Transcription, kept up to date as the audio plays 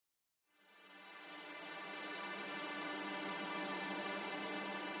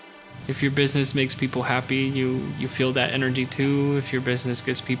If your business makes people happy, you feel that energy too. If your business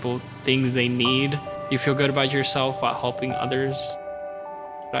gives people things they need, you feel good about yourself while helping others.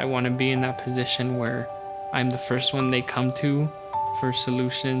 I want to be in that position where I'm the first one they come to for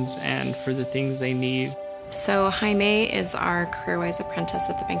solutions and for the things they need. So Jaime is our career-wise apprentice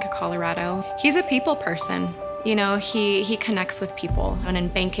at the Bank of Colorado. He's a people person. You know, he connects with people, and in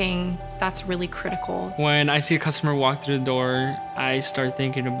banking, that's really critical. When I see a customer walk through the door, I start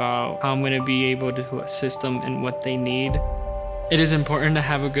thinking about how I'm going to be able to assist them in what they need. It is important to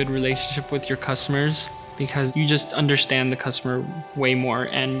have a good relationship with your customers because you just understand the customer way more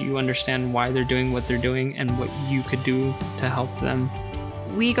and you understand why they're doing what they're doing and what you could do to help them.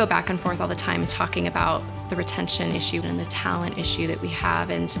 We go back and forth all the time talking about the retention issue and the talent issue that we have,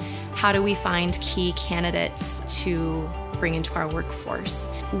 and how do we find key candidates to bring into our workforce.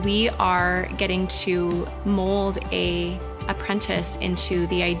 We are getting to mold an apprentice into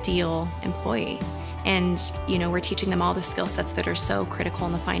the ideal employee. And, you know, we're teaching them all the skill sets that are so critical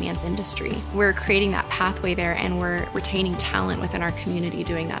in the finance industry. We're creating that pathway there, and we're retaining talent within our community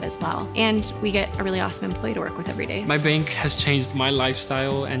doing that as well. And we get a really awesome employee to work with every day. My bank has changed my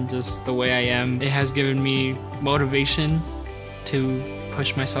lifestyle and just the way I am. It has given me motivation to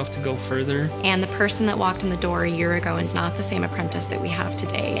push myself to go further. And the person that walked in the door a year ago is not the same apprentice that we have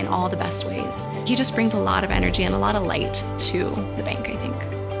today in all the best ways. He just brings a lot of energy and a lot of light to the bank, I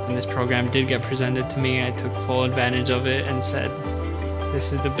think. When this program did get presented to me, I took full advantage of it and said,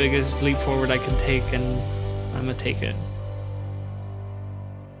 this is the biggest leap forward I can take, and I'm gonna take it.